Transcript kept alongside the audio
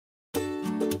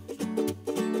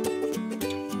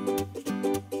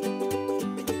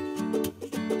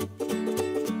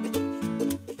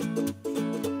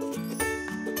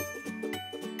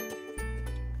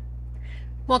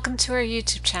Welcome to our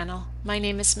YouTube channel. My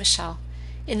name is Michelle.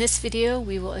 In this video,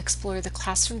 we will explore the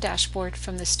classroom dashboard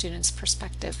from the student's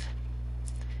perspective.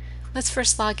 Let's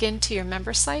first log in to your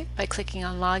member site by clicking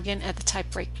on Login at the top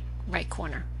right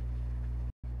corner.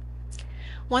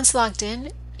 Once logged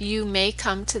in, you may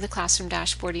come to the classroom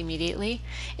dashboard immediately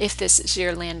if this is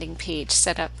your landing page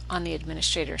set up on the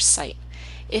administrator's site.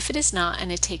 If it is not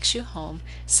and it takes you home,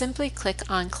 simply click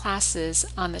on Classes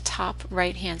on the top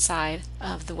right-hand side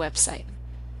of the website.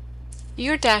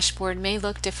 Your dashboard may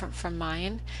look different from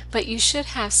mine, but you should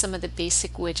have some of the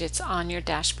basic widgets on your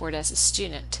dashboard as a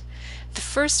student. The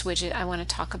first widget I want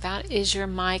to talk about is your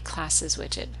My Classes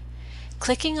widget.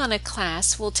 Clicking on a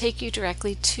class will take you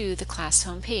directly to the class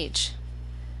home page.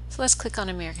 So let's click on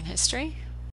American History.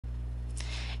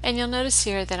 And you'll notice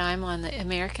here that I'm on the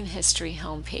American History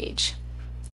home page.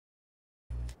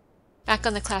 Back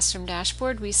on the classroom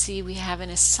dashboard, we see we have an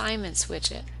Assignments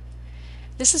widget.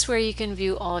 This is where you can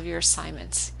view all of your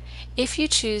assignments. If you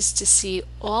choose to see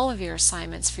all of your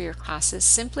assignments for your classes,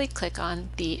 simply click on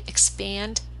the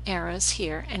expand arrows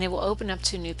here and it will open up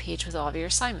to a new page with all of your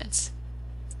assignments.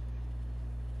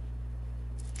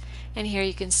 And here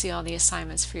you can see all the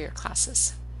assignments for your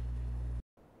classes.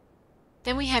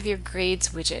 Then we have your Grades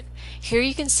widget. Here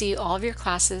you can see all of your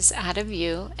classes out of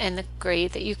view and the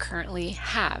grade that you currently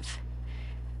have.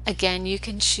 Again, you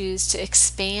can choose to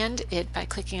expand it by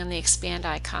clicking on the expand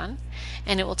icon,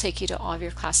 and it will take you to all of your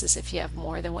classes if you have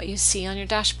more than what you see on your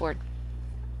dashboard.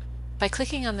 By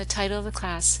clicking on the title of the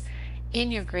class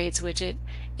in your Grades widget,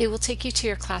 it will take you to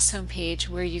your class home page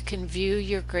where you can view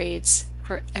your grades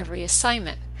for every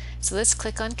assignment. So let's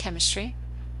click on Chemistry.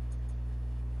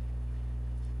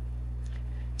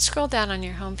 Scroll down on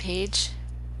your home page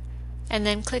and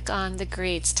then click on the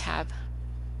Grades tab.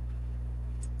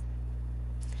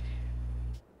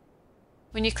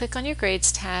 When you click on your Grades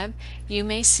tab, you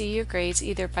may see your grades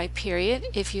either by period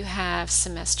if you have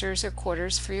semesters or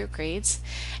quarters for your grades,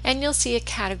 and you'll see a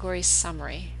category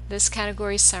summary. This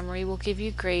category summary will give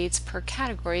you grades per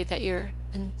category that your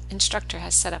instructor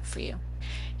has set up for you.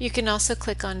 You can also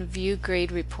click on View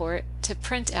Grade Report to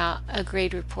print out a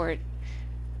grade report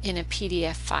in a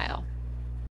PDF file.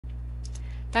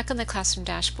 Back on the classroom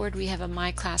dashboard, we have a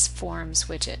My Class Forums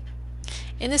widget.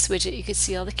 In this widget, you can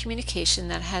see all the communication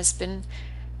that has been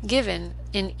given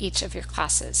in each of your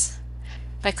classes.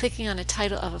 By clicking on a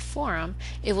title of a forum,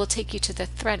 it will take you to the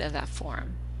thread of that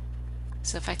forum.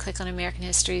 So if I click on American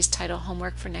History's title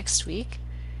Homework for Next Week,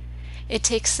 it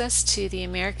takes us to the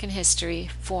American History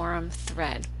forum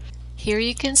thread. Here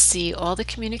you can see all the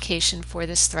communication for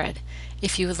this thread.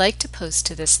 If you would like to post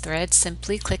to this thread,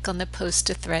 simply click on the Post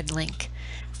to Thread link.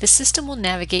 The system will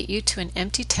navigate you to an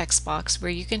empty text box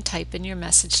where you can type in your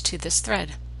message to this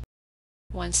thread.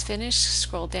 Once finished,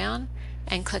 scroll down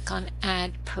and click on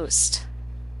Add Post.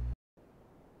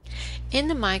 In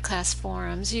the My Class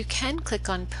forums, you can click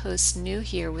on Post New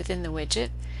here within the widget,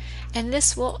 and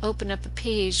this will open up a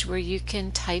page where you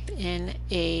can type in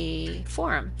a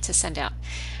forum to send out.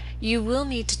 You will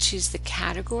need to choose the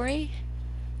category,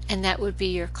 and that would be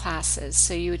your classes,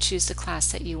 so you would choose the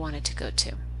class that you wanted to go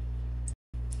to.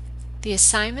 The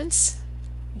assignments,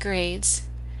 grades,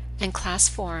 and class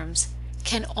forums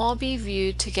can all be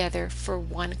viewed together for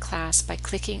one class by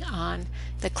clicking on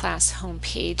the class home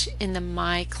page in the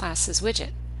My Classes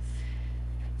widget.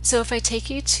 So if I take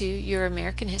you to your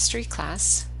American History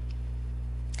class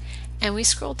and we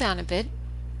scroll down a bit,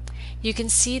 you can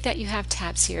see that you have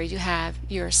tabs here. You have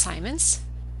your assignments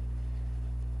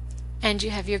and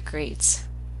you have your grades.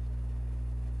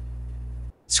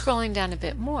 Scrolling down a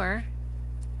bit more,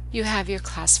 you have your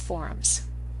class forums.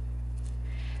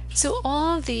 So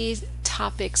all of these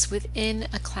topics within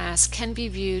a class can be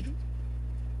viewed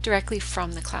directly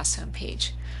from the class home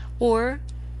page or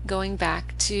going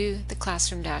back to the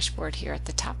classroom dashboard here at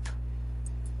the top.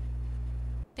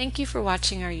 Thank you for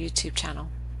watching our YouTube channel.